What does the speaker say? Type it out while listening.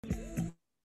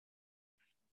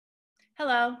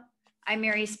Hello, I'm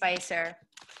Mary Spicer,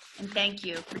 and thank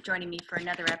you for joining me for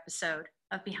another episode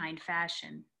of Behind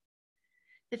Fashion.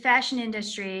 The fashion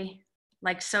industry,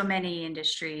 like so many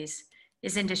industries,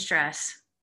 is in distress.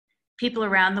 People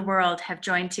around the world have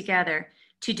joined together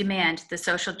to demand the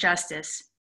social justice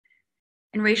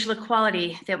and racial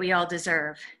equality that we all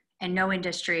deserve, and no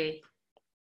industry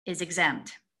is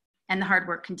exempt, and the hard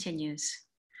work continues.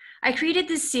 I created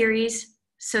this series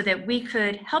so that we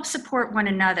could help support one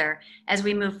another as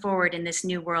we move forward in this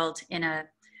new world in a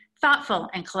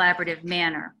thoughtful and collaborative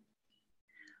manner.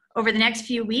 Over the next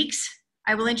few weeks,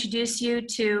 I will introduce you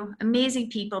to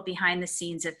amazing people behind the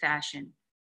scenes of fashion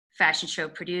show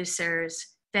producers,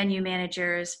 venue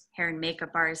managers, hair and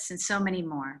makeup artists, and so many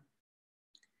more.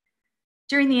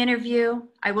 During the interview,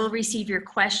 I will receive your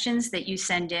questions that you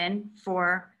send in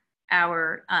for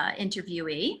our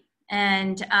interviewee.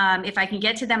 And if I can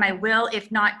get to them, I will.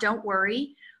 If not, don't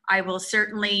worry. I will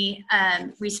certainly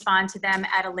respond to them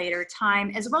at a later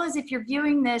time, as well as if you're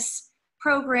viewing this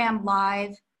program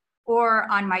live or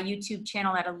on my YouTube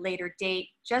channel at a later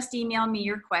date, just email me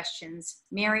your questions,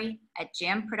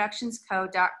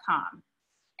 mary@jamproductionsco.com.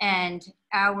 And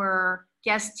our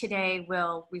guest today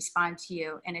will respond to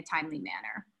you in a timely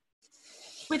manner.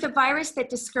 With a virus that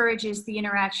discourages the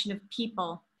interaction of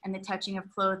people and the touching of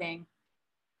clothing,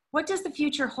 what does the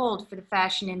future hold for the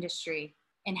fashion industry,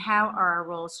 and how are our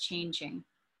roles changing?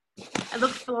 I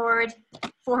look forward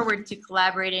to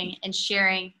collaborating and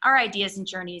sharing our ideas and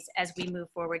journeys as we move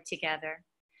forward together.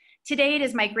 Today, it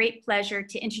is my great pleasure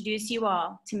to introduce you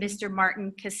all to Mr.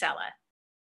 Martin Casella.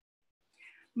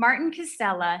 Martin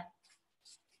Casella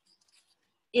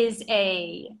is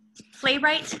a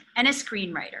playwright and a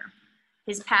screenwriter.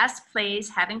 His past plays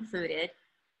have included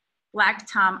Black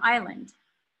Tom Island,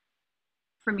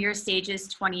 Premiere Stages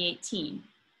 2018,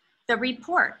 The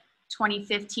Report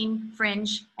 2015,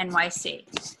 Fringe NYC,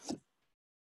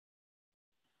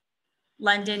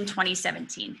 London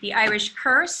 2017, The Irish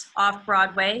Curse,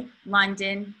 Off-Broadway,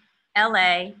 London,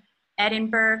 LA,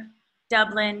 Edinburgh,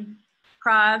 Dublin,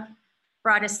 Prague,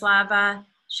 Bratislava,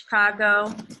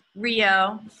 Chicago,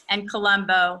 Rio, and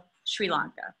Colombo, Sri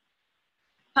Lanka.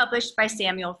 Published by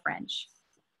Samuel French.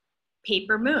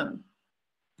 Paper Moon.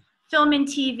 Film and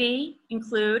TV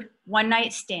include One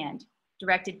Night Stand,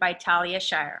 directed by Talia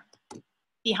Shire.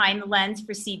 Behind the Lens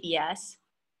for CBS.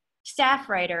 Staff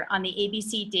writer on the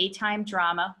ABC daytime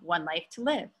drama One Life to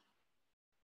Live.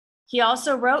 He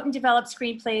also wrote and developed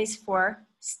screenplays for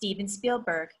Steven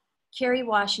Spielberg, Kerry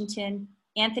Washington,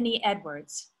 Anthony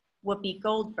Edwards, Whoopi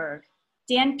Goldberg,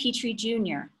 Dan Petrie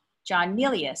Jr., John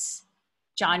Milius,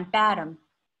 John Badham,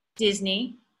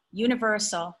 Disney,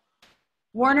 Universal,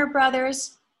 Warner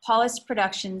Brothers, Paulus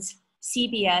Productions,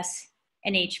 CBS,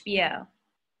 and HBO.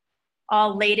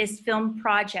 All latest film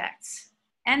projects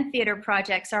and theater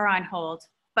projects are on hold,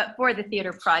 but for the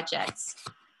theater projects,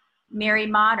 Mary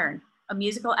Modern, a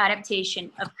musical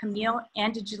adaptation of Camille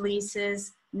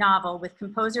Andrigiles's novel with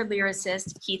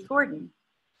composer-lyricist Keith Gordon.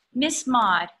 Miss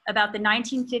Maud, about the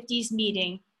 1950s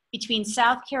meeting between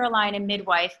South Carolina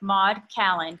midwife Maud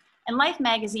Callan and Life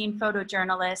magazine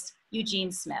photojournalist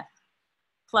Eugene Smith.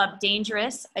 Club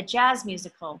Dangerous, a jazz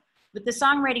musical with the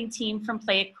songwriting team from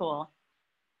Play It Cool.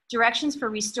 Directions for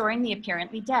Restoring the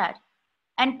Apparently Dead.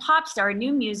 And Popstar, a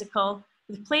new musical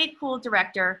with Play It Cool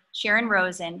director Sharon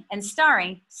Rosen and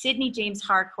starring Sidney James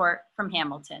Harcourt from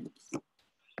Hamilton.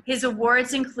 His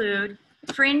awards include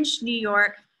Fringe New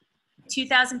York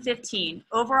 2015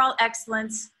 Overall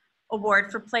Excellence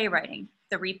Award for Playwriting,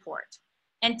 The Report,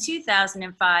 and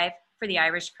 2005 for The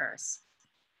Irish Curse.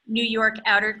 New York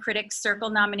Outer Critics Circle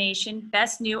nomination,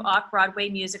 Best New Off-Broadway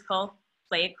Musical,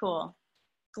 Play It Cool.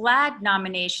 GLAAD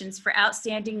nominations for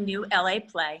Outstanding New LA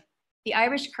Play, The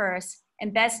Irish Curse,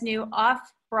 and Best New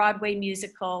Off-Broadway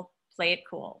Musical, Play It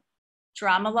Cool.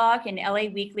 Dramalogue and LA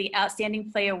Weekly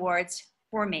Outstanding Play Awards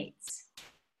for Mates.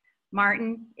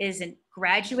 Martin is a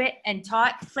graduate and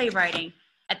taught playwriting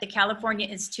at the California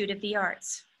Institute of the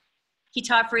Arts. He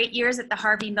taught for 8 years at the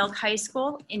Harvey Milk High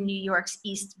School in New York's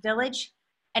East Village,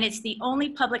 and it's the only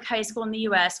public high school in the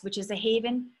US which is a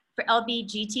haven for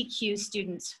LGBTQ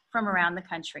students from around the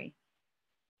country.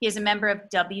 He is a member of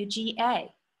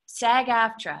WGA,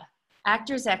 SAG-AFTRA,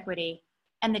 Actors Equity,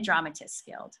 and the Dramatists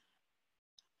Guild.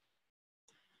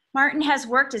 Martin has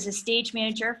worked as a stage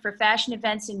manager for fashion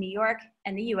events in New York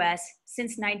and the US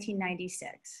since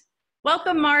 1996.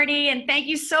 Welcome, Marty, and thank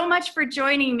you so much for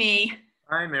joining me.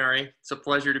 Hi, Mary. It's a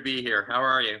pleasure to be here. How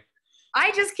are you?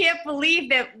 I just can't believe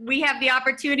that we have the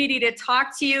opportunity to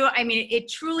talk to you. I mean, it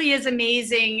truly is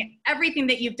amazing, everything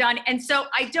that you've done. And so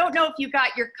I don't know if you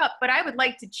got your cup, but I would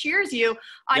like to cheers you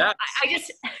on,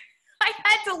 yes. I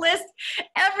had to list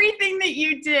everything that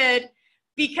you did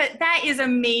because that is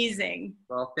amazing.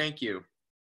 Well, thank you.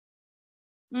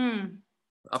 Mm.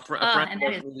 A friend And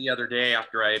called me the other day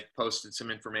after I posted some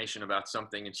information about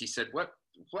something, and she said, what,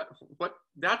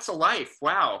 that's a life.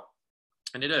 Wow.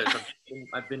 And it is.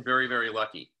 I've been very, very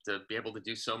lucky to be able to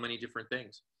do so many different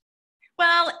things.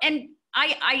 Well, and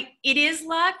it is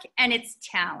luck and it's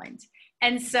talent.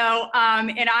 And so,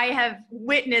 and I have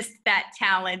witnessed that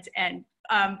talent. And,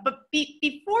 but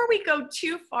before we go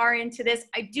too far into this,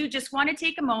 I do just want to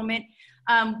take a moment.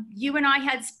 You and I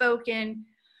had spoken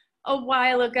a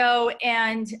while ago,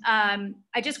 and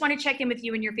I just want to check in with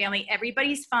you and your family.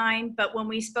 Everybody's fine, but when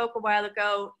we spoke a while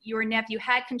ago, your nephew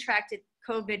had contracted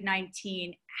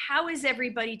COVID-19. How is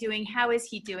everybody doing? How is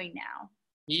he doing now?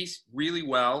 He's really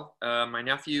well. My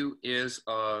nephew is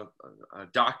a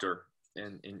doctor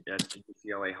at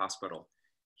UCLA Hospital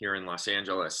here in Los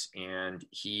Angeles, and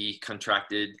he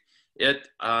contracted it,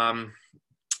 and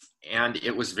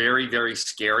it was very, very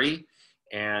scary.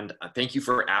 And thank you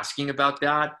for asking about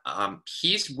that.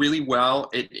 He's really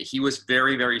well. He was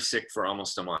very, very sick for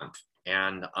almost a month,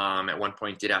 and at one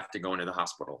point did have to go into the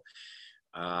hospital.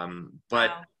 But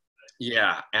wow.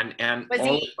 Yeah, and was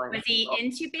he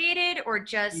intubated or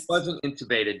just? He wasn't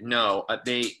intubated. No,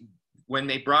 when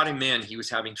they brought him in, he was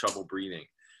having trouble breathing,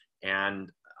 and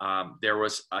there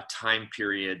was a time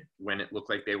period when it looked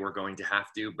like they were going to have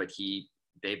to, but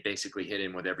they basically hit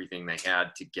him with everything they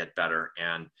had to get better,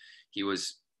 and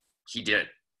he did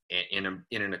in an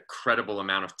incredible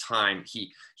amount of time.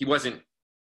 He wasn't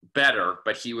better,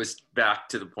 but he was back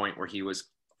to the point where he was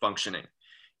functioning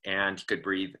and could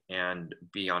breathe and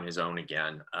be on his own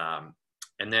again.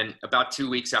 And then about 2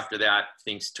 weeks after that,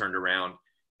 things turned around,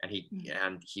 and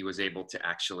he was able to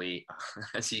actually,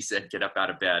 as he said, get up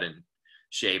out of bed and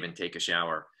shave and take a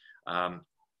shower.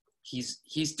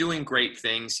 He's doing great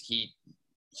things.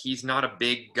 He's not a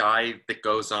big guy that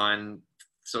goes on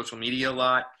social media a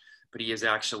lot, but he is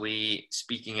actually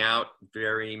speaking out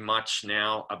very much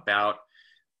now about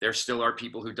there still are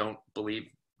people who don't believe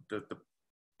that the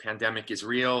pandemic is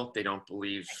real. They don't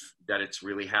believe that it's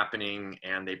really happening,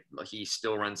 and he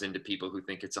still runs into people who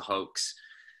think it's a hoax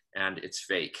and it's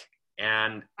fake.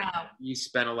 And wow. He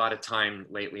spent a lot of time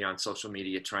lately on social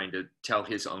media trying to tell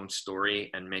his own story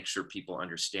and make sure people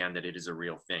understand that it is a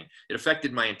real thing. It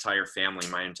affected my entire family.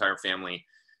 My entire family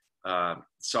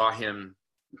saw him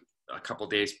a couple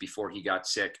days before he got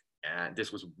sick. And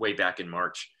this was way back in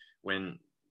March when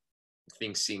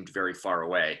things seemed very far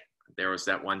away. There was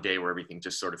that one day where everything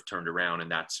just sort of turned around,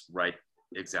 and that's right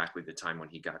exactly the time when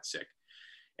he got sick.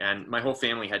 And my whole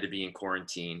family had to be in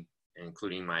quarantine,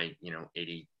 including my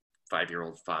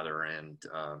 85-year-old father and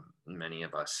many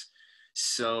of us.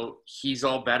 So he's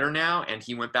all better now, and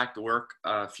he went back to work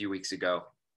a few weeks ago,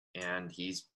 and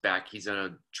he's back. He's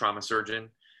a trauma surgeon,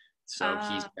 so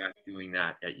he's back doing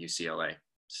that at UCLA.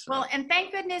 So. Well, and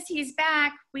thank goodness he's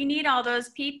back. We need all those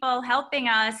people helping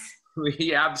us.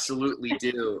 We absolutely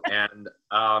do. And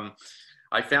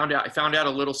I found out a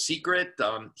little secret.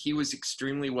 He was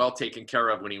extremely well taken care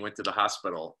of when he went to the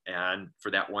hospital, and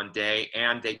for that one day,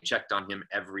 and they checked on him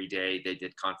every day. They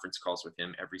did conference calls with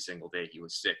him every single day he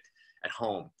was sick at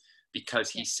home,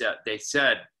 because they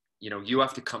said, you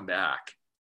have to come back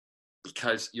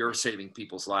because you're saving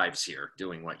people's lives here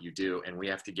doing what you do, and we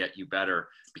have to get you better,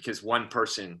 because one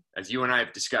person, as you and I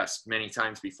have discussed many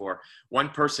times before, one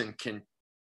person can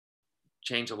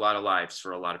change a lot of lives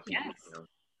for a lot of people. Yes.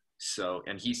 So,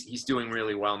 and he's doing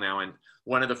really well now. And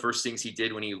one of the first things he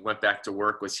did when he went back to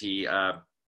work was he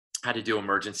had to do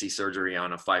emergency surgery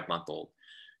on a 5-month-old,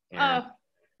 and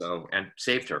and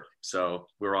saved her. So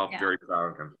we're all very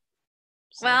proud of him.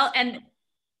 So. Well, and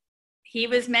he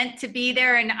was meant to be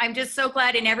there, and I'm just so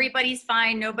glad. And everybody's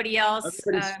fine. Nobody else.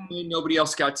 Fine. Nobody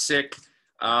else got sick.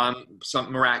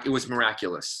 It was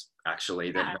miraculous,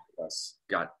 actually, that none of us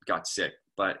got sick.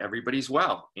 But everybody's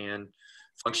well and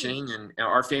functioning, and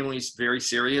our family's very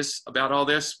serious about all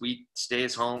this. We stay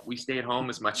at home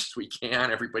as much as we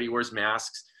can. Everybody wears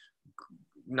masks,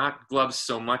 not gloves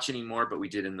so much anymore, but we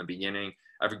did in the beginning.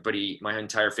 My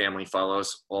entire family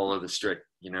follows all of the strict,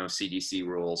 CDC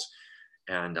rules,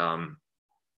 and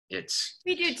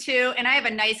we do too. And I have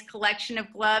a nice collection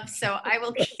of gloves, so I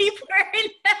will keep wearing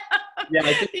them. Yeah,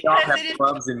 I think we all have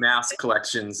gloves and mask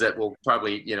collections that will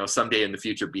probably, someday in the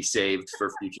future be saved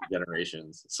for future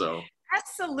generations. So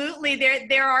absolutely,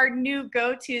 there are new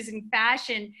go-tos in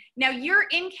fashion. Now you're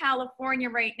in California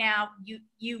right now.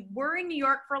 You were in New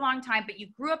York for a long time, but you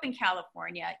grew up in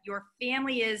California. Your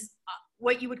family is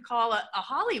what you would call a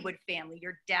Hollywood family.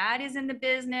 Your dad is in the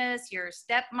business. Your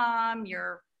stepmom,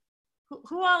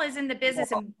 Who all is in the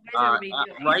business, and what is everybody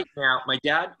doing? Right now,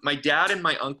 my dad and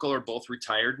my uncle are both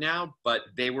retired now, but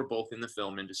they were both in the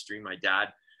film industry. My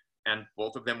dad and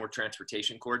both of them were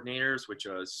transportation coordinators, which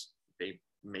was they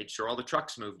made sure all the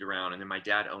trucks moved around. And then my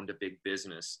dad owned a big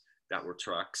business that were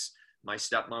trucks. My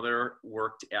stepmother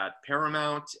worked at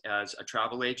Paramount as a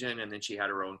travel agent, and then she had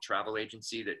her own travel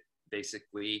agency that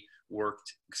basically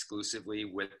worked exclusively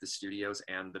with the studios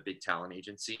and the big talent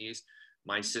agencies.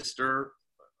 My sister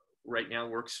right now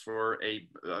works for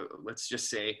let's just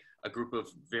say a group of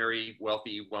very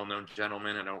wealthy, well-known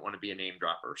gentlemen. I don't want to be a name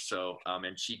dropper. So,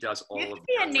 and she does all You of could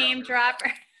be a name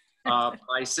dropper.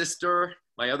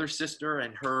 My other sister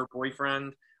and her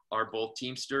boyfriend are both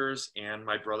Teamsters, and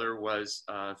my brother was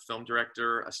a film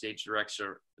director, a stage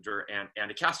director,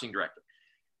 and a casting director.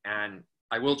 And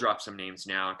I will drop some names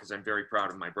now because I'm very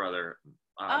proud of my brother.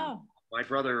 My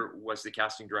brother was the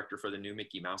casting director for the new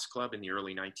Mickey Mouse Club in the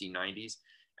early 1990s,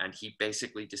 and he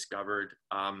basically discovered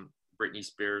Britney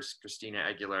Spears, Christina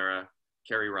Aguilera,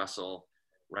 Kerry Russell,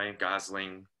 Ryan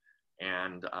Gosling,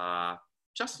 and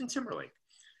Justin Timberlake.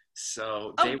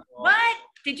 So what?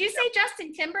 Did you say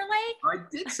Justin Timberlake? I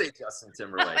did say Justin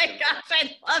Timberlake. Oh my gosh,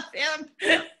 I love him.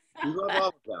 Yeah, we love all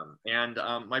of them.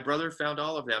 And my brother found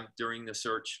all of them during the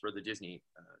search for the Disney,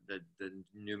 the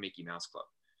new Mickey Mouse Club.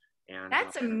 And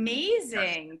that's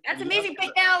amazing. That's amazing.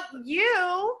 But now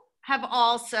you have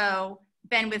also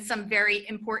been with some very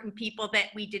important people that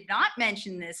we did not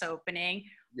mention this opening.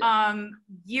 Yeah.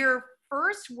 Your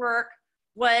first work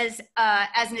was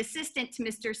as an assistant to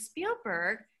Mr.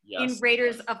 Spielberg. Yes. In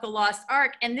Raiders of the Lost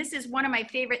Ark. And this is one of my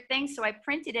favorite things. So I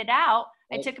printed it out.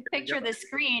 I took a picture of the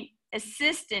screen.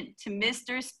 Assistant to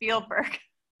Mr. Spielberg.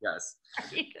 Yes.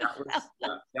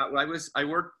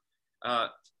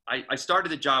 I started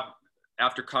the job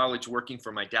after college working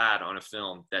for my dad on a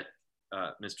film that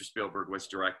Mr. Spielberg was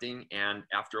directing. And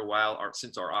after a while,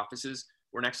 since our offices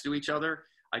were next to each other,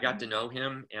 I got to know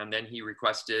him. And then he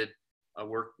requested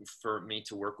work for me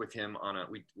to work with him on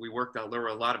we worked out, there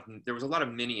was a lot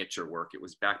of miniature work. It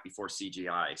was back before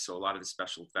CGI. So a lot of the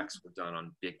special effects were done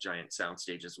on big giant sound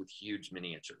stages with huge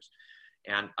miniatures.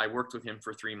 And I worked with him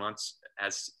for 3 months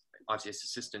as obviously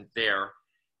assistant there.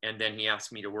 And then he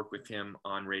asked me to work with him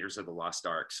on Raiders of the Lost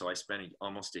Ark. So I spent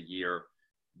almost a year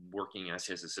working as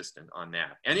his assistant on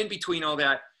that. And in between all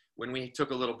that, when we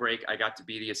took a little break, I got to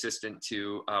be the assistant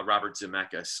to Robert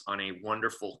Zemeckis on a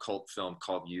wonderful cult film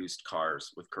called Used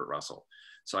Cars with Kurt Russell.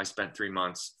 So I spent 3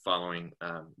 months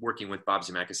working with Bob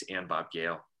Zemeckis and Bob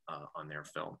Gale on their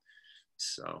film.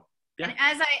 So, yeah.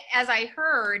 And as I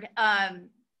heard,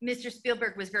 Mr.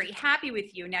 Spielberg was very happy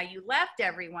with you. Now, you left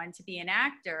everyone to be an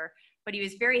actor, but he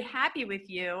was very happy with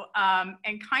you, and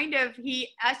he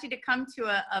asked you to come to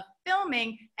a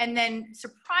filming and then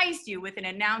surprised you with an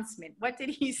announcement. What did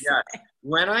he say? Yeah.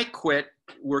 When I quit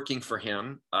working for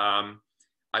him,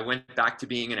 I went back to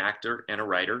being an actor and a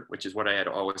writer, which is what I had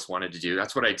always wanted to do.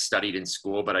 That's what I'd studied in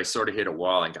school, but I sort of hit a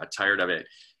wall and got tired of it.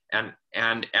 And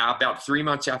about 3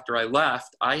 months after I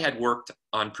left, I had worked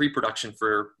on pre-production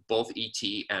for both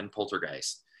E.T. and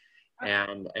Poltergeist.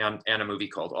 And a movie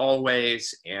called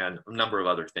Always, and a number of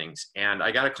other things. And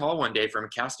I got a call one day from a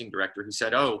casting director who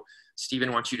said, "Oh,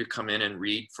 Steven wants you to come in and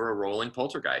read for a role in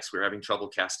Poltergeist. We're having trouble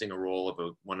casting a role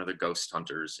of one of the ghost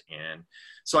hunters." And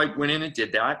so I went in and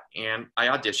did that, and I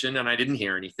auditioned, and I didn't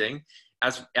hear anything,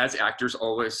 as actors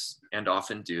always and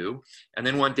often do. And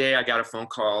then one day I got a phone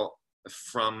call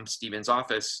from Steven's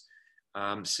office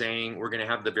saying, "We're going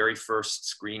to have the very first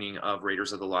screening of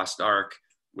Raiders of the Lost Ark,"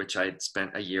 which I'd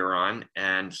spent a year on.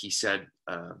 And he said,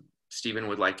 "Steven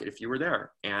would like it if you were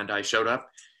there." And I showed up,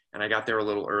 and I got there a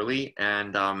little early,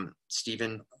 and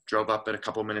Steven drove up a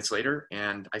couple minutes later,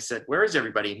 and I said, "Where is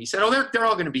everybody?" And he said, "Oh, they're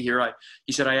all going to be here."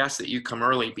 He said, "I asked that you come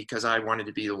early because I wanted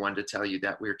to be the one to tell you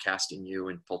that we're casting you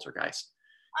in Poltergeist."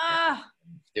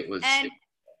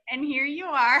 And here you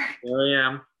are. Here I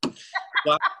am.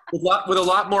 with a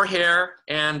lot more hair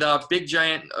and big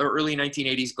giant early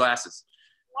 1980s glasses.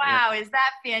 Wow, is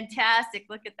that fantastic?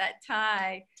 Look at that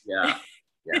tie. Yeah.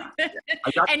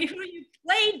 And who you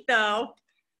played, though,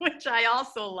 which I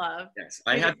also love. Yes,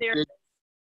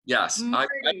 I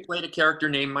played a character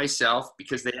named myself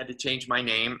because they had to change my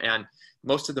name. And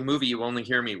most of the movie, you only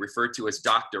hear me referred to as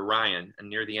Dr. Ryan. And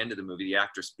near the end of the movie, the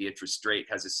actress Beatrice Straight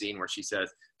has a scene where she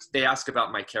says, they ask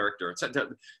about my character.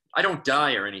 I don't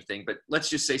die or anything, but let's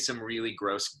just say some really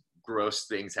gross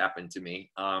things happen to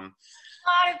me. A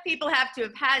lot of people have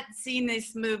to have seen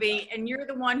this movie, and you're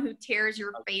the one who tears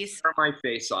your face. Tear my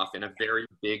face off in a very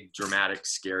big, dramatic,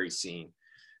 scary scene.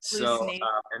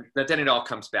 But then it all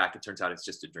comes back. It turns out it's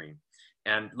just a dream.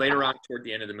 And later on, toward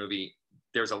the end of the movie,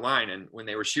 there's a line, and when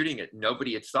they were shooting it,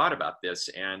 nobody had thought about this,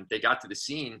 and they got to the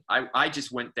scene. I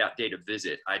just went that day to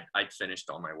visit. I'd finished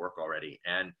all my work already,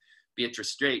 and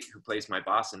Beatrice Straight, who plays my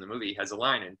boss in the movie, has a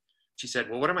line, and she said,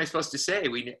 well, what am I supposed to say?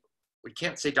 We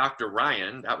can't say Dr.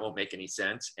 Ryan. That won't make any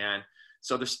sense. And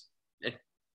so the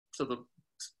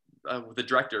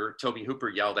director, Toby Hooper,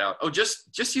 yelled out, oh,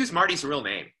 just use Marty's real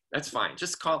name. That's fine.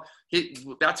 Just call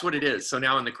that's what it is. So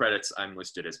now in the credits, I'm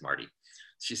listed as Marty.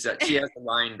 She said, she has a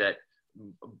line that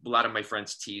a lot of my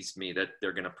friends teased me that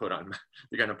they're going to put on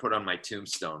my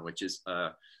tombstone, which is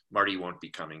Marty won't be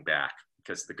coming back,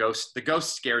 because the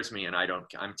ghost scares me, and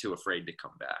I'm too afraid to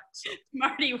come back. So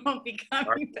Marty won't be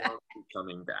coming back. Won't be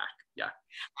coming back. Yeah.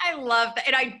 I love that.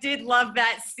 And I did love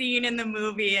that scene in the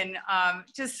movie, and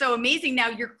just so amazing. Now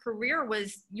your career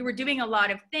you were doing a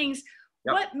lot of things.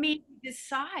 Yep. What made you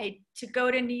decide to go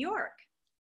to New York?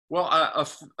 Well,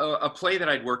 a play that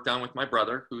I'd worked on with my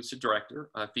brother, who's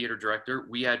a theater director,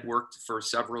 we had worked for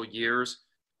several years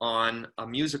on a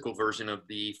musical version of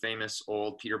the famous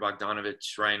old Peter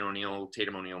Bogdanovich, Ryan O'Neal,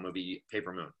 Tatum O'Neal movie,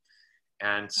 Paper Moon.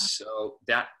 And so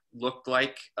that looked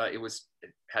like it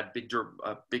had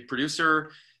a big producer.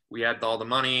 We had all the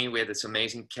money. We had this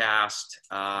amazing cast,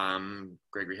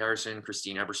 Gregory Harrison,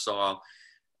 Christine Ebersol.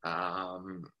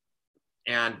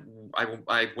 And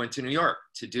I went to New York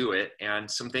to do it, and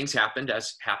some things happened,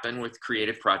 as happen with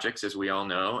creative projects, as we all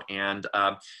know. And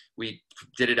we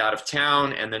did it out of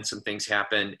town, and then some things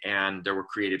happened, and there were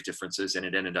creative differences, and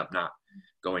it ended up not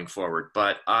going forward.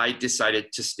 But I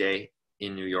decided to stay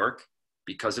in New York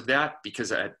because of that,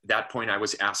 because at that point I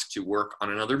was asked to work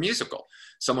on another musical.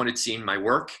 Someone had seen my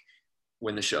work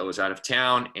when the show was out of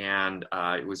town, and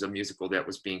it was a musical that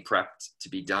was being prepped to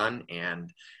be done.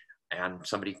 And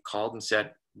somebody called and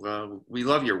said, well, we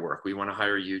love your work. We want to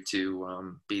hire you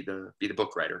to be the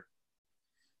book writer.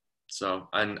 So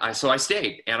I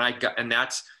stayed, and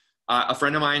that's a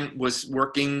friend of mine was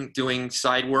doing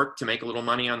side work to make a little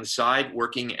money on the side,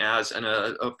 working as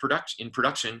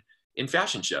production in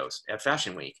fashion shows at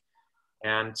Fashion Week.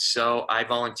 And so I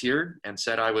volunteered and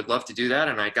said I would love to do that.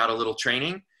 And I got a little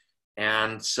training.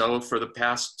 And so for the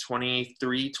past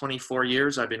 24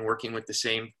 years, I've been working with the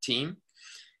same team.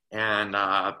 And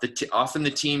often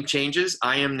the team changes.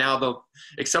 I am now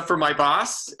except for my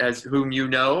boss, as whom you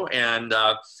know, and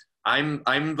I'm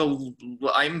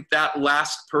that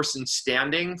last person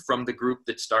standing from the group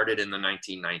that started in the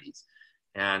 1990s,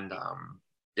 and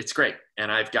it's great.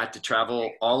 And I've got to travel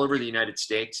all over the United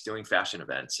States doing fashion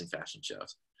events and fashion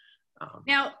shows.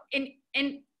 Now, and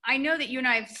I know that you and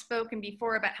I have spoken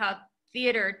before about how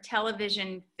theater,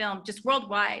 television, film, just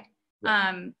worldwide.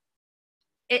 Yeah.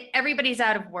 Everybody's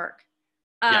out of work.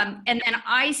 And then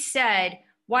I said,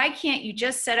 why can't you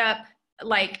just set up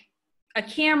like a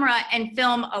camera and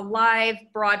film a live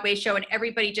Broadway show, and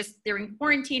everybody they're in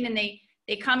quarantine and they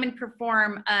come and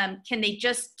perform. Can they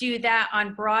just do that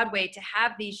on Broadway to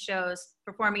have these shows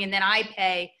performing, and then I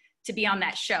pay to be on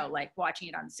that show, like watching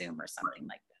it on Zoom or something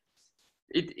like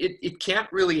that? It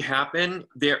can't really happen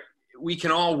there. We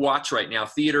can all watch right now,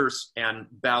 theaters and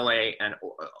ballet and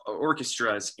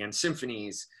orchestras and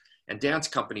symphonies and dance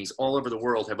companies all over the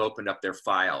world have opened up their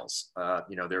files,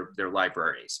 their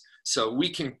libraries. So we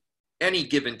can, any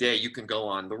given day, you can go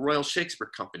on the Royal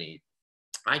Shakespeare Company.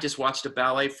 I just watched a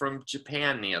ballet from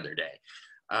Japan the other day.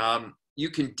 You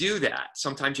can do that.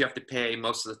 Sometimes you have to pay,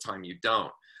 most of the time you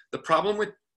don't. The problem with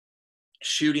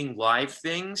shooting live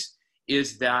things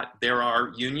is that there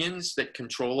are unions that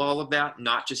control all of that,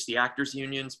 not just the actors'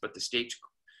 unions, but the stage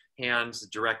hands, the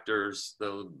directors,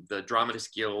 the Dramatists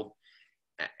Guild.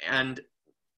 And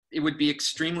it would be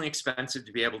extremely expensive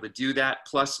to be able to do that.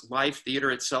 Plus, live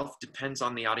theater itself depends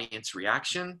on the audience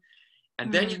reaction.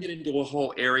 And then you get into a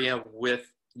whole area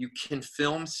with, you can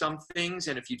film some things,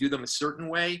 and if you do them a certain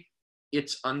way,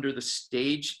 it's under the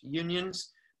stage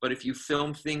unions. But if you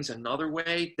film things another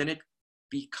way, then it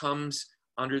becomes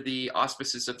under the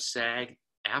auspices of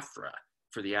SAG-AFTRA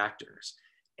for the actors.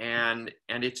 And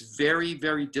it's very,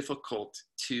 very difficult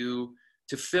to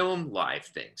film live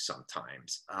things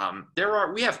sometimes.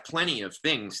 We have plenty of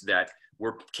things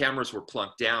where cameras were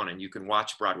plunked down and you can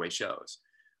watch Broadway shows.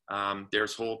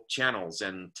 There's whole channels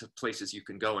and places you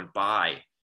can go and buy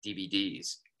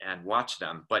DVDs and watch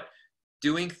them. But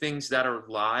doing things that are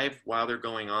live while they're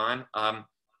going on,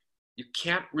 you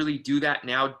can't really do that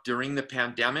now during the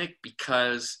pandemic,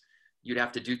 because you'd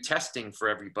have to do testing for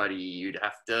everybody.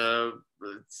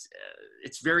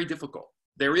 It's very difficult.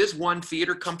 There is one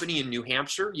theater company in New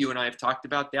Hampshire, you and I have talked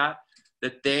about that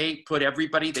they put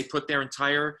their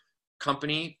entire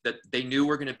company that they knew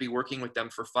were going to be working with them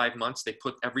for 5 months. They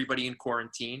put everybody in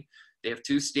quarantine. They have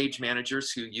 2 stage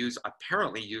managers who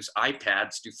apparently use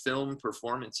iPads to film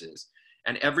performances.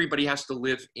 And everybody has to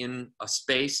live in a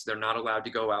space. They're not allowed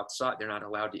to go outside. They're not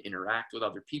allowed to interact with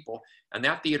other people. And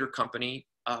that theater company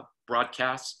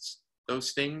broadcasts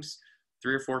those things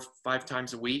 3 or 4, 5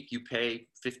 times a week. You pay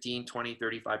 $15, $20,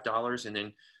 $35, and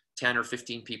then 10 or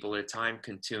 15 people at a time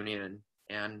can tune in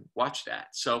and watch that.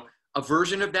 So a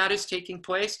version of that is taking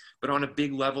place, but on a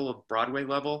big level, of Broadway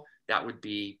level, that would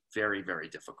be very, very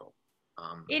difficult.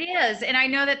 It is. And I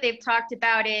know that they've talked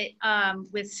about it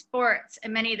with sports,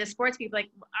 and many of the sports people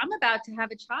like, I'm about to have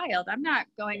a child. I'm not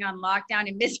going on lockdown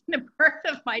and missing the birth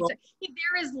of my child.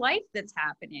 There is life that's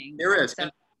happening. There is. So,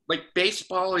 like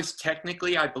baseball is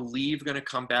technically, I believe, going to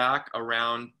come back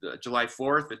around July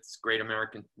 4th. It's great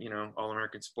American,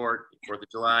 all-American sport, 4th of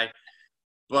July.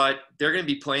 But they're going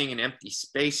to be playing in empty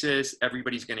spaces.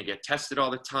 Everybody's going to get tested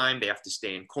all the time. They have to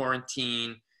stay in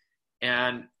quarantine.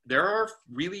 And there are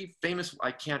really famous,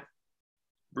 I can't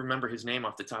remember his name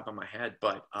off the top of my head,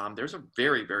 but there's a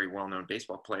very, very well-known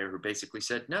baseball player who basically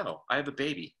said, no, I have a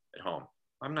baby at home.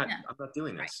 I'm not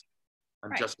doing this.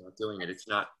 I'm just not doing it.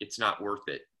 It's not worth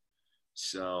it.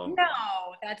 So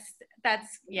no,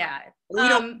 that's yeah. We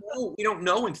don't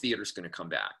know when theater's going to come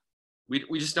back.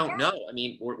 We just don't know. I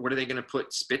mean, what are they going to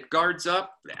put spit guards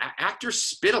up? Actors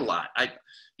spit a lot.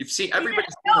 You've seen everybody.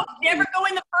 No, never go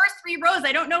in the first 3 rows.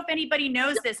 I don't know if anybody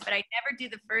knows this, but I never do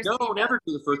the first. No, never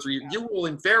do the first 3. You will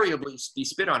invariably be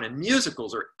spit on, and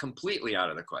musicals are completely out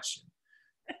of the question.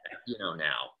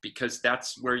 Now, because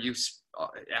that's where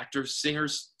actors,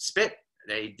 singers spit.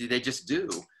 They just do,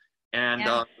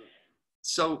 and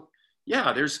so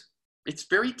yeah, it's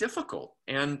very difficult.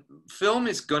 And film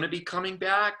is going to be coming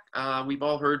back. We've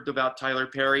all heard about Tyler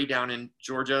Perry down in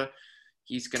Georgia.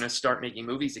 He's going to start making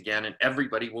movies again, and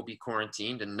everybody will be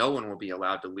quarantined, and no one will be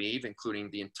allowed to leave, including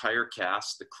the entire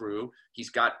cast, the crew. He's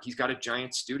got a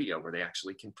giant studio where they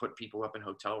actually can put people up in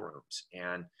hotel rooms.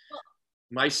 And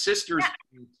my sister's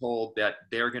being told that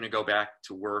they're going to go back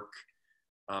to work,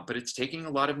 but it's taking a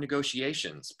lot of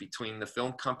negotiations between the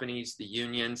film companies, the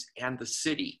unions, and the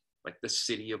city, like the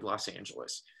city of Los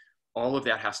Angeles. All of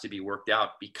that has to be worked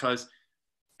out because,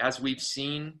 as we've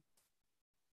seen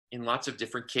in lots of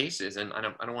different cases, and I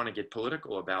don't want to get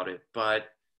political about it, but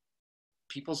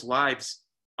people's lives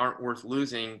aren't worth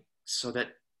losing so that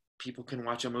people can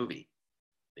watch a movie.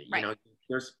 Right.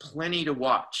 There's plenty to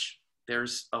watch.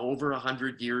 There's over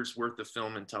 100 years worth of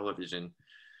film and television,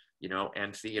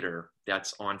 and theater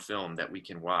that's on film that we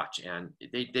can watch, and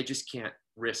they just can't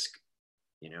risk,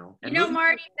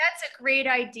 Marty, that's a great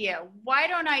idea. Why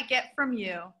don't I get from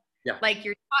you like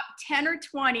your top 10 or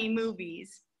 20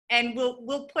 movies, and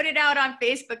we'll put it out on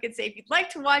Facebook and say, if you'd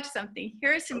like to watch something,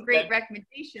 here are some great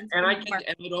recommendations. And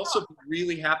I'd also be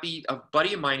really happy. A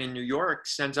buddy of mine in New York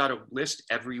sends out a list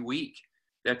every week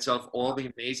that's of all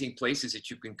the amazing places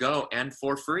that you can go, and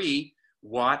for free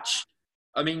watch.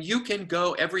 I mean, you can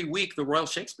go every week. The Royal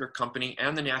Shakespeare Company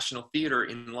and the National Theatre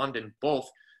in London both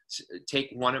take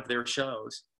one of their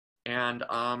shows, and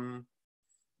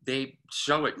they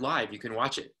show it live. You can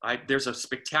watch it. There's a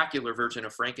spectacular version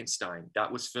of Frankenstein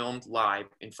that was filmed live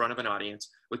in front of an audience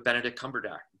with Benedict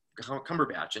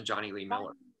Cumberbatch and Johnny Lee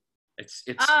Miller. It's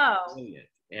brilliant.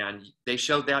 And they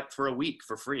showed that for a week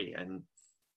for free. And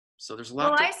so there's a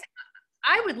lot. Well,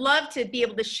 I would love to be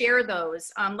able to share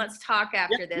those. Let's talk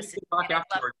after this. We can talk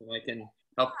afterwards, and I can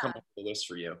help come up with a list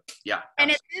for you. Yeah.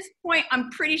 And at this point, I'm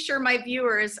pretty sure my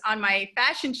viewers on my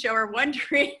fashion show are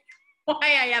wondering why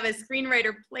I have a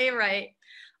screenwriter playwright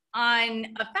on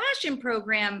a fashion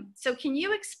program. So can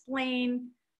you explain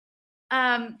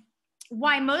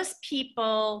why most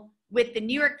people with the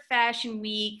New York Fashion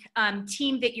Week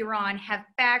team that you're on have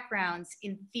backgrounds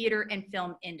in theater and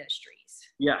film industries?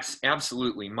 Yes,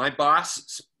 absolutely. My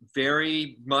boss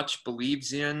very much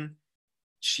believes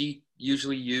she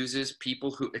usually uses people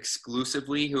who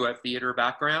have theater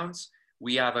backgrounds.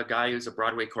 We have a guy who's a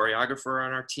Broadway choreographer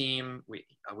on our team. We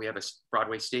have a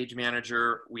Broadway stage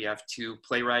manager. We have 2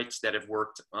 playwrights that have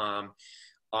worked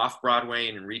off Broadway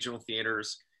and in regional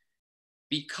theaters.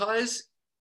 Because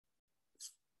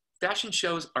fashion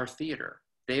shows are theater.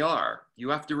 They are. You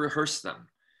have to rehearse them.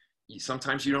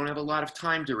 Sometimes you don't have a lot of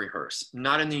time to rehearse.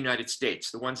 Not in the United States.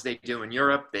 The ones they do in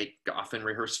Europe, they often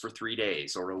rehearse for 3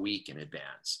 days or a week in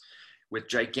advance with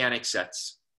gigantic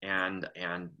sets and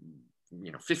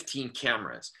 15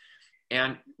 cameras.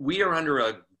 And we are under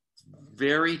a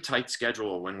very tight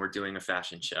schedule when we're doing a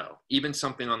fashion show. Even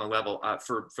something on the level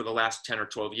for the last 10 or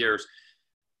 12 years,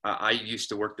 I used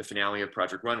to work the finale of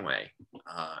Project Runway.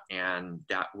 And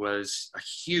that was a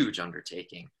huge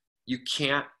undertaking. you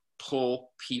can't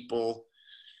pull people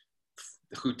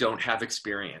who don't have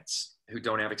experience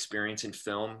in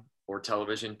film or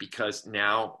television, because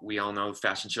now we all know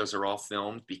fashion shows are all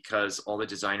filmed, because all the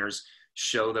designers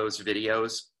show those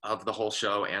videos of the whole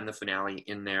show and the finale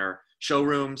in their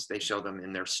showrooms. They show them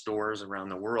in their stores around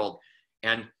the world.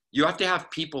 And you have to have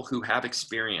people who have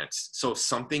experience. So if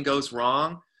something goes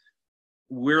wrong,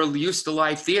 we're used to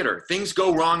live theater. Things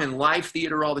go wrong in live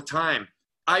theater all the time.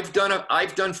 I've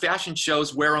done fashion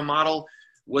shows where a model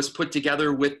was put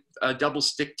together with a double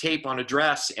stick tape on a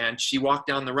dress, and she walked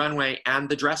down the runway and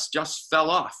the dress just fell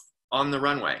off on the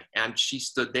runway, and she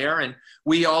stood there, and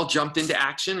we all jumped into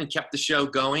action and kept the show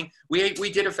going. We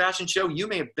did a fashion show, you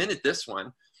may have been at this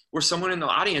one, where someone in the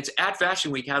audience at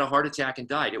Fashion Week had a heart attack and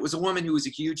died. It was a woman who was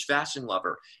a huge fashion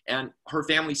lover, and her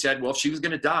family said, well, if she was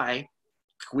going to die,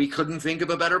 we couldn't think of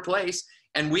a better place.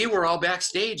 And we were all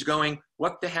backstage going,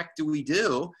 what the heck do we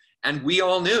do? And we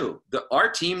all knew, our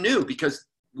team knew, because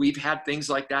we've had things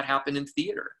like that happen in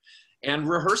theater. And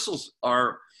rehearsals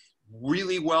are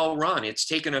really well run. It's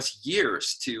taken us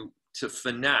years to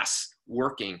finesse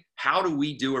working. How do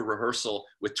we do a rehearsal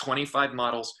with 25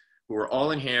 models who are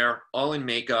all in hair, all in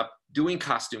makeup, doing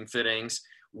costume fittings,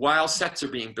 while sets are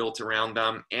being built around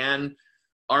them, and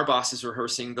our boss is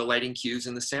rehearsing the lighting cues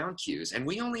and the sound cues. And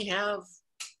we only have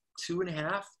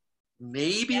 2.5,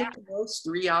 maybe at the most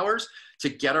 3 hours to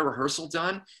get a rehearsal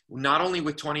done, not only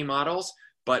with 20 models,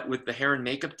 but with the hair and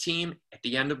makeup team at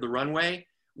the end of the runway,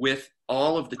 with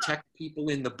all of the tech people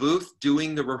in the booth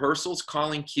doing the rehearsals,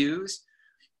 calling cues.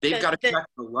 They've got to check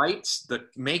the lights, the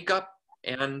makeup,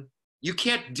 and you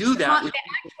can't do that. The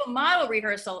actual model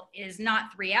rehearsal is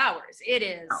not 3 hours. It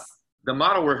is. The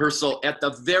model rehearsal, at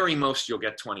the very most, you'll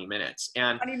get 20 minutes.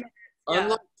 And 20 minutes,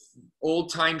 unlike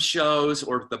old time shows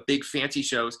or the big fancy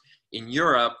shows in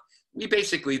Europe,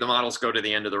 the models go to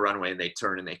the end of the runway and they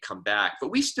turn and they come back.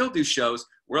 But we still do shows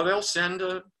where they'll send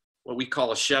what we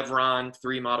call a chevron.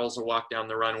 3 models will walk down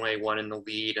the runway, 1 in the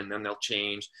lead, and then they'll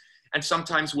change. And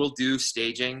sometimes we'll do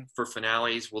staging for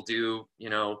finales. We'll do,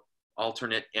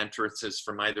 alternate entrances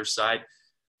from either side.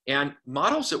 And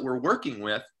models that we're working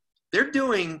with, they're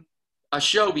doing a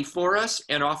show before us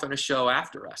and often a show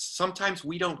after us. Sometimes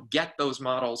we don't get those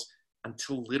models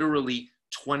until literally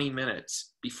 20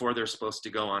 minutes before they're supposed to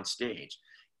go on stage.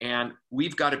 And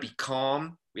we've got to be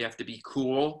calm. We have to be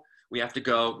cool. We have to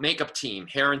go makeup team,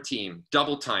 hair and team,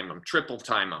 double time them, triple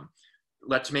time them.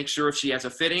 Let's make sure if she has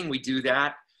a fitting, we do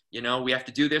that. We have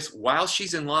to do this while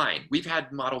she's in line. We've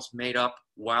had models made up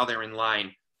while they're in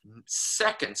line,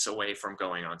 seconds away from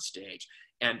going on stage.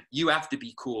 And you have to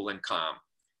be cool and calm.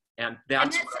 And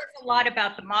that says a lot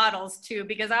about the models too,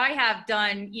 because I have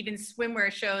done even swimwear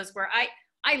shows where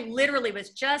I literally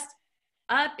was just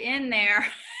up in there.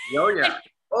 Oh yeah.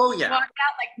 Oh yeah. Walked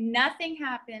out like nothing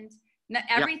happened.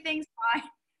 Everything's fine.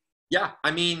 Yeah.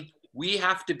 I mean, we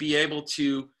have to be able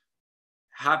to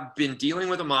have been dealing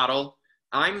with a model.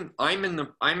 I'm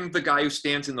the guy who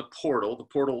stands in the portal. The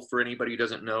portal, for anybody who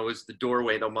doesn't know, is the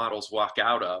doorway the models walk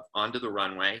out of onto the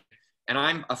runway. And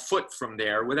I'm a foot from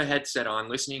there with a headset on,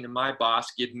 listening to my boss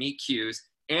give me cues,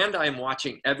 and I'm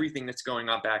watching everything that's going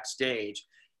on backstage.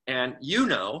 And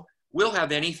we'll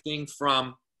have anything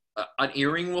from an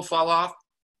earring will fall off,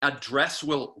 a dress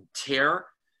will tear.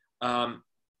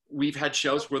 We've had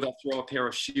shows where they'll throw a pair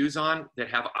of shoes on that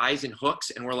have eyes and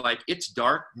hooks, and we're like, it's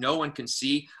dark, no one can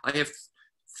see. I have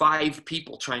 5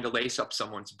 people trying to lace up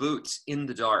someone's boots in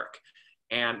the dark.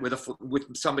 And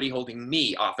with somebody holding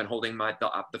me, often holding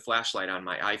the flashlight on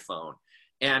my iPhone.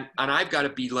 And I've got to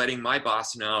be letting my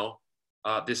boss know,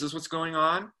 this is what's going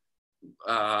on.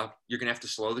 You're going to have to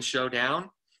slow the show down.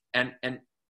 And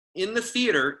in the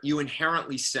theater, you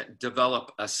inherently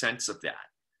develop a sense of that.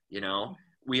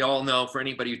 We all know, for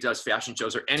anybody who does fashion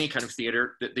shows or any kind of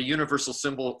theater, that the universal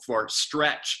symbol for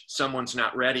stretch, someone's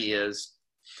not ready, is.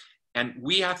 And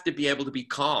we have to be able to be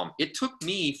calm. It took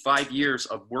me 5 years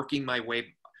of working my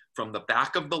way from the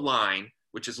back of the line,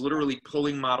 which is literally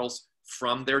pulling models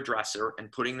from their dresser and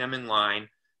putting them in line,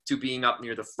 to being up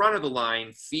near the front of the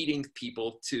line, feeding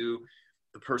people to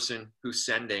the person who's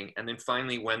sending. And then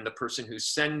finally, when the person who's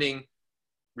sending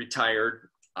retired,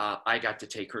 I got to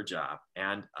take her job.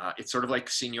 And it's sort of like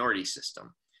a seniority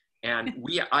system. And and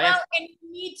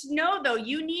you need to know, though,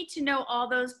 you need to know all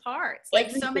those parts. Like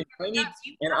so many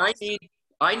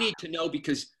I need to know,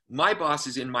 because my boss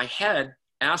is in my head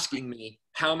asking me,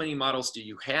 how many models do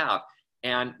you have?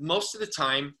 And most of the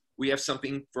time we have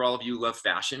something, for all of you who love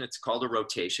fashion, it's called a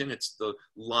rotation. It's the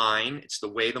line, it's the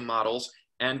way the models.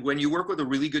 And when you work with a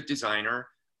really good designer,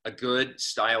 a good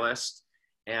stylist,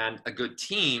 and a good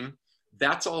team,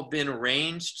 that's all been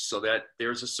arranged so that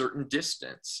there's a certain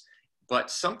distance. But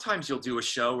sometimes you'll do a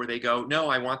show where they go, no,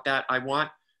 I want that. I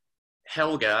want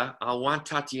Helga, I want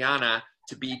Tatiana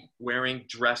to be wearing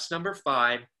dress number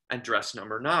 5 and dress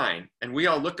number 9. And we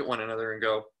all look at one another and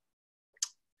go,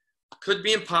 could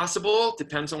be impossible.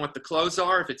 Depends on what the clothes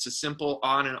are. If it's a simple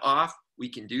on and off, we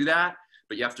can do that.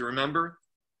 But you have to remember,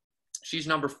 she's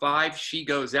number 5, she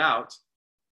goes out.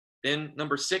 Then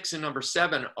number 6 and number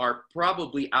 7 are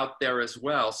probably out there as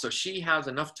well. So she has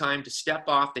enough time to step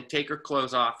off. They take her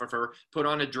clothes off of her, put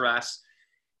on a dress,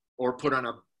 or put on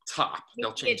a top.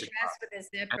 They'll change it. With a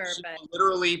zipper, but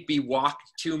literally be walked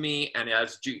to me. And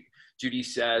as Judy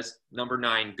says, number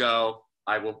 9, go.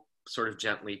 I will sort of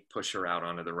gently push her out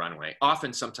onto the runway.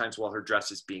 Often, sometimes while her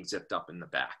dress is being zipped up in the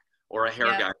back, or a hair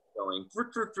guy going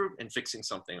and fixing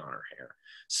something on her hair.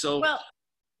 So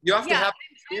you have to have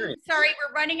experience. I'm sorry,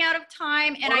 we're running out of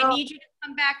time, and I need you to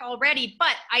come back already.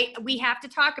 But we have to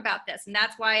talk about this, and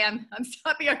that's why I'm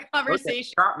stopping our conversation. Okay,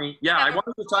 stop me. Yeah, I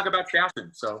wanted to talk about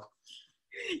fashion. So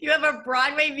you have a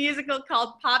Broadway musical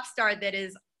called Pop Star that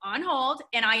is on hold,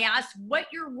 and I asked what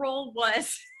your role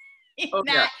was in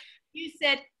that. You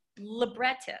said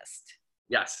librettist.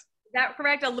 Yes. Is that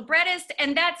correct? A librettist,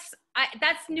 and that's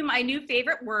my new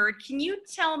favorite word. Can you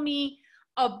tell me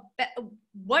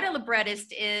what a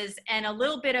librettist is and a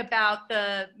little bit about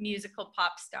the musical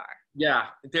Pop Star? Yeah,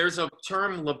 there's a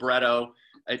term libretto.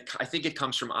 I think it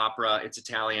comes from opera. It's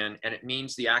Italian, and it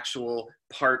means the actual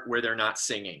part where they're not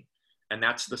singing. And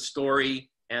that's the story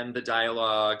and the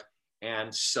dialogue.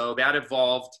 And so that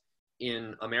evolved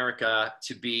in America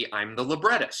to be, I'm the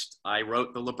librettist. I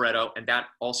wrote the libretto, and that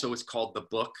also is called the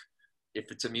book.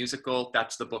 If it's a musical,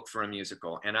 that's the book for a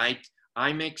musical. And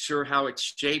I make sure how it's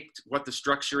shaped, what the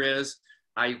structure is.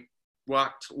 I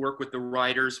work with the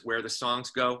writers where the songs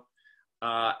go,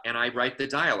 and I write the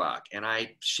dialogue, and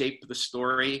I shape the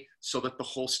story so that the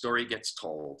whole story gets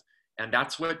told. And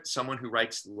that's what someone who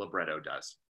writes the libretto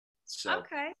does. So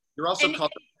you're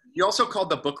also called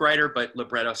the book writer, but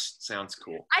libretto sounds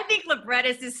cool. I think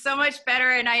librettist is so much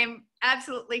better, and I am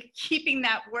absolutely keeping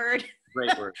that word.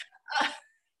 Great word.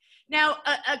 Now,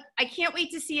 I can't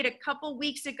wait to see it. A couple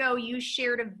weeks ago, you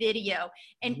shared a video,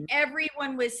 and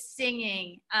everyone was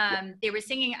singing. They were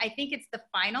singing, I think it's the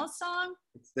final song.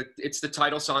 It's the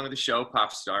title song of the show,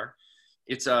 Pop Star.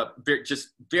 It's just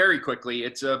very quickly,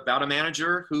 it's about a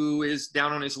manager who is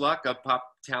down on his luck, a pop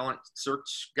talent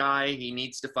search guy. He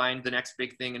needs to find the next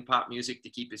big thing in pop music to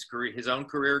keep his own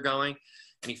career going.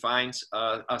 And he finds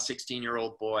a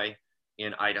 16-year-old boy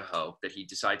in Idaho that he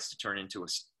decides to turn into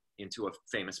a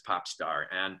famous pop star.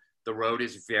 And the road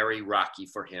is very rocky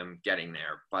for him getting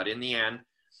there. But in the end,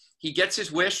 he gets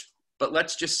his wish, but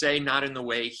let's just say not in the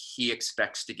way he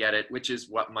expects to get it, which is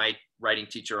what my writing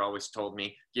teacher always told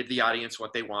me. Give the audience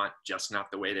what they want, just not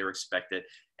the way they expect it.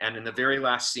 And in the very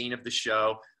last scene of the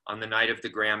show, on the night of the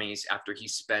Grammys, after he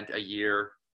spent a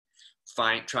year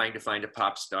trying to find a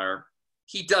pop star,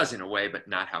 he does in a way, but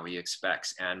not how he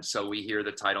expects. And so we hear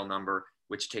the title number,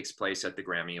 which takes place at the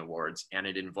Grammy Awards. And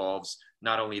it involves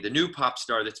not only the new pop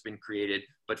star that's been created,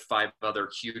 but 5 other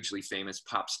hugely famous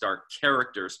pop star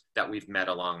characters that we've met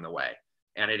along the way.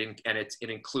 And it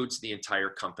includes the entire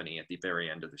company at the very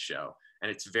end of the show.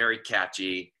 And it's very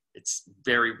catchy. It's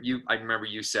very, I remember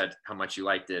you said how much you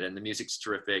liked it, and the music's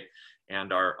terrific.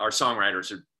 And our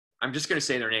songwriters are, I'm just gonna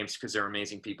say their names because they're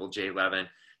amazing people, Jay Levin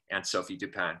and Sophie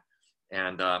Dupin.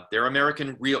 And they're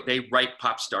American they write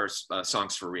pop stars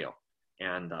songs for real.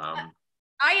 And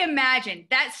I imagine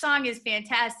that song is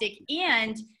fantastic.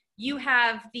 And you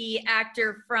have the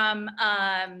actor from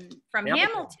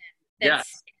Hamilton.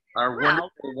 Yes, our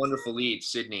wonderful lead,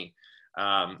 Sydney.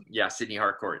 Sydney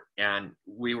Harcourt. And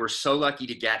we were so lucky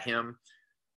to get him.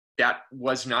 That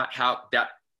was not how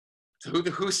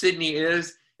who Sydney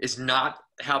is not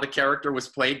how the character was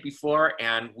played before.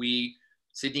 And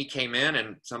Sydney came in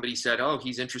and somebody said, oh,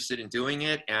 he's interested in doing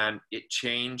it. And it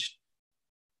changed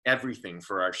everything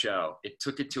for our show. It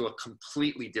took it to a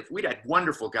completely different, we'd had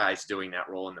wonderful guys doing that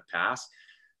role in the past,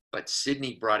 but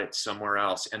Sydney brought it somewhere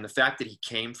else. And the fact that he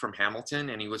came from Hamilton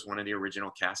and he was one of the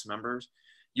original cast members,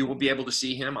 you will be able to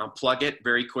see him. I'll plug it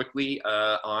very quickly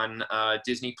on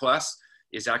Disney Plus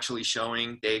is actually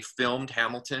showing, they filmed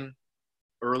Hamilton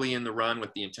early in the run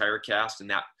with the entire cast, and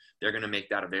that they're going to make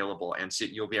that available, and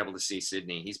you'll be able to see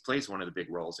Sydney. He plays one of the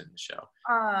big roles in the show.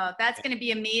 Oh, that's going to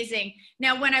be amazing.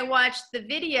 Now, when I watched the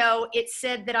video, it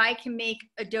said that I can make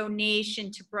a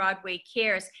donation to Broadway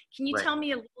Cares. Can you tell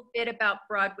me a little bit about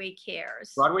Broadway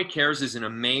Cares? Broadway Cares is an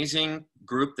amazing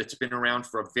group that's been around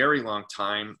for a very long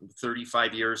time,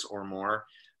 35 years or more.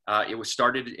 It was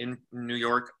started in New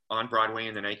York on Broadway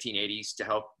in the 1980s to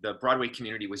help. The Broadway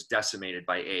community was decimated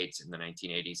by AIDS in the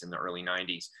 1980s and the early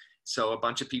 90s. So a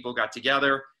bunch of people got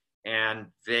together and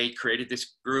they created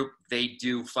this group. They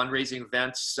do fundraising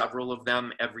events, several of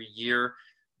them every year.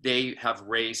 They have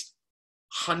raised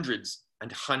hundreds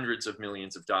and hundreds of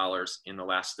millions of dollars in the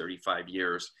last 35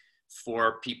 years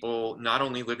for people not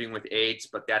only living with AIDS,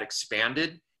 but that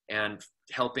expanded, and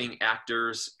helping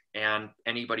actors and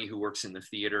anybody who works in the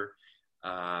theater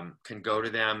can go to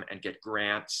them and get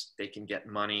grants. They can get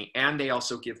money, and they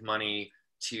also give money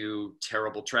to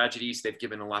terrible tragedies. They've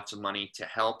given lots of money to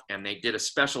help, and they did a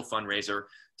special fundraiser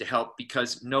to help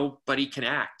because nobody can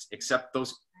act except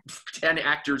those 10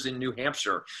 actors in New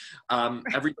Hampshire.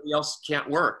 Everybody else can't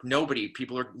work. Nobody.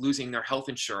 People are losing their health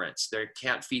insurance. They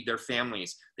can't feed their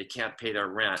families. They can't pay their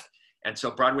rent. And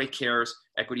so Broadway Cares,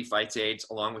 Equity Fights AIDS,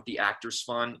 along with the Actors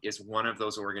Fund, is one of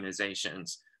those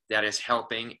organizations that is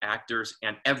helping actors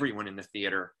and everyone in the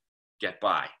theater get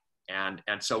by. And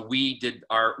so we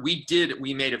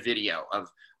made a video of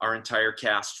our entire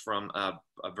cast from a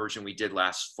version we did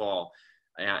last fall.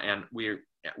 And we're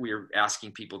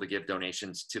asking people to give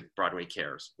donations to Broadway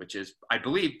Cares, which is, I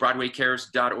believe,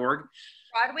 BroadwayCares.org.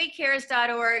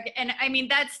 BroadwayCares.org. And I mean,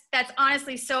 that's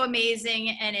honestly so amazing.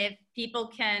 And if people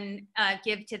can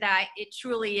give to that, it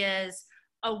truly is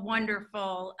a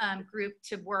wonderful group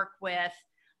to work with.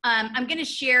 I'm going to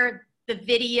share that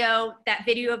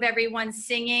video of everyone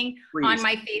singing. Please. On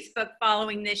my Facebook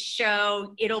following this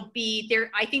show. It'll be there.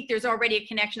 I think there's already a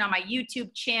connection on my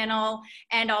YouTube channel,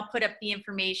 and I'll put up the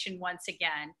information once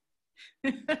again.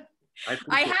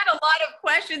 I had a lot of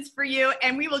questions for you,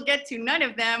 and we will get to none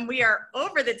of them. We are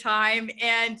over the time,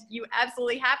 and you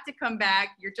absolutely have to come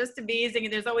back. You're just amazing,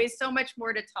 and there's always so much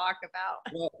more to talk about.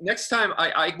 Well, next time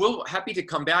I will happy to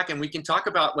come back, and we can talk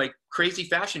about like crazy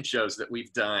fashion shows that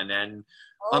we've done, and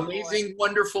amazing,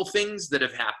 wonderful things that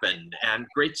have happened, and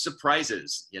great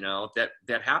surprises, you know, that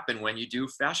happen when you do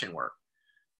fashion work.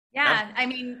 Yeah, I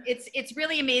mean, it's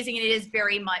really amazing, and it is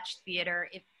very much theater.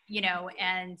 You know,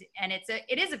 and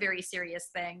it is a very serious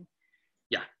thing.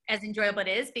 Yeah. As enjoyable it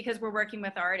is, because we're working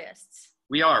with artists.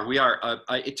 We are.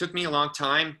 It took me a long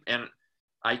time, and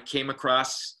I came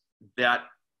across that.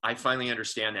 I finally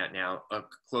understand that now.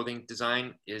 Clothing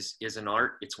design is an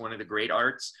art. It's one of the great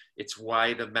arts. It's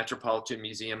why the Metropolitan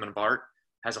Museum of Art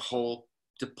has a whole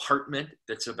department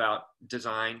that's about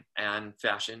design and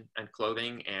fashion and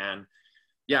clothing. And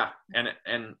yeah, and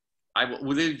I will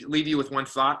leave you with one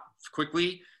thought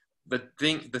quickly.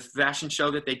 The fashion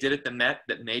show that they did at the Met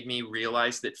that made me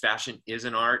realize that fashion is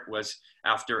an art was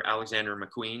after Alexander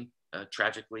McQueen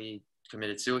tragically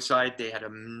committed suicide. They had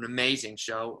an amazing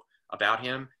show about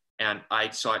him, and I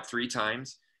saw it 3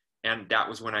 times. And that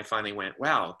was when I finally went,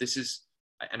 wow, this is,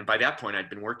 and by that point I'd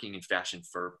been working in fashion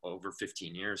for over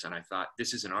 15 years. And I thought,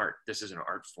 this is an art. This is an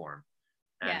art form.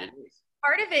 And yeah. It is.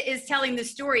 Part of it is telling the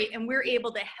story, and we're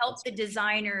able to help the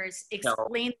designers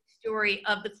explain the story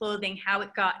of the clothing, how it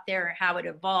got there, how it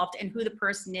evolved, and who the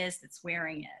person is that's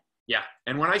wearing it. Yeah,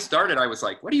 and when I started, I was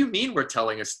like, what do you mean we're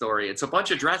telling a story? It's a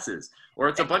bunch of dresses, or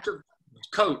it's a bunch of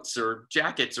coats or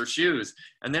jackets or shoes.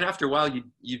 And then after a while,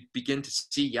 you begin to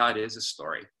see, yeah, it is a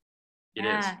story. It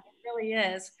is. It really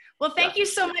is. Well, thank you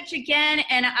so much again.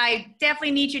 And I definitely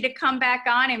need you to come back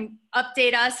on and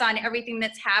update us on everything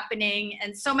that's happening.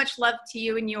 And so much love to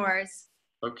you and yours.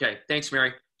 Okay. Thanks,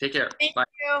 Mary. Take care. Thank Bye.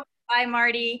 you. Bye,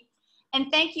 Marty. And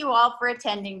thank you all for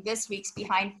attending this week's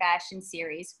Behind Fashion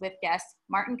series with guest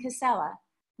Martin Casella.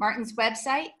 Martin's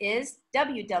website is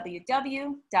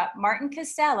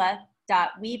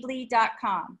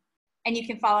www.martincasella.weebly.com. And you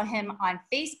can follow him on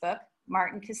Facebook,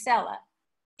 Martin Casella,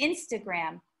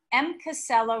 Instagram, M.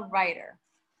 Casella Writer,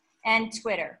 and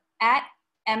Twitter,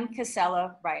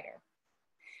 @MCasellaWriter.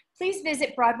 Please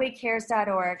visit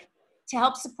BroadwayCares.org to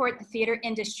help support the theater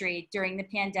industry during the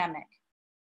pandemic.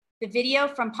 The video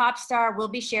from Popstar will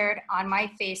be shared on my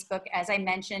Facebook, as I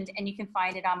mentioned, and you can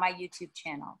find it on my YouTube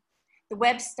channel. The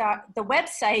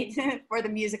website for the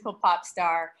musical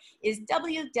Popstar is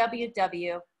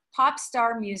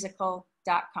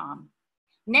www.popstarmusical.com.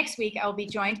 Next week, I will be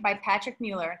joined by Patrick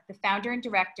Mueller, the founder and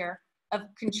director of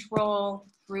Control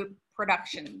Group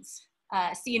Productions.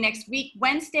 See you next week,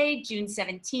 Wednesday, June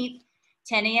 17th,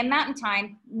 10 a.m. Mountain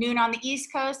Time, noon on the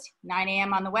East Coast, 9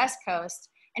 a.m. on the West Coast,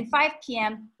 and 5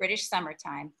 p.m. British Summer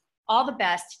Time. All the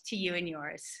best to you and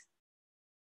yours.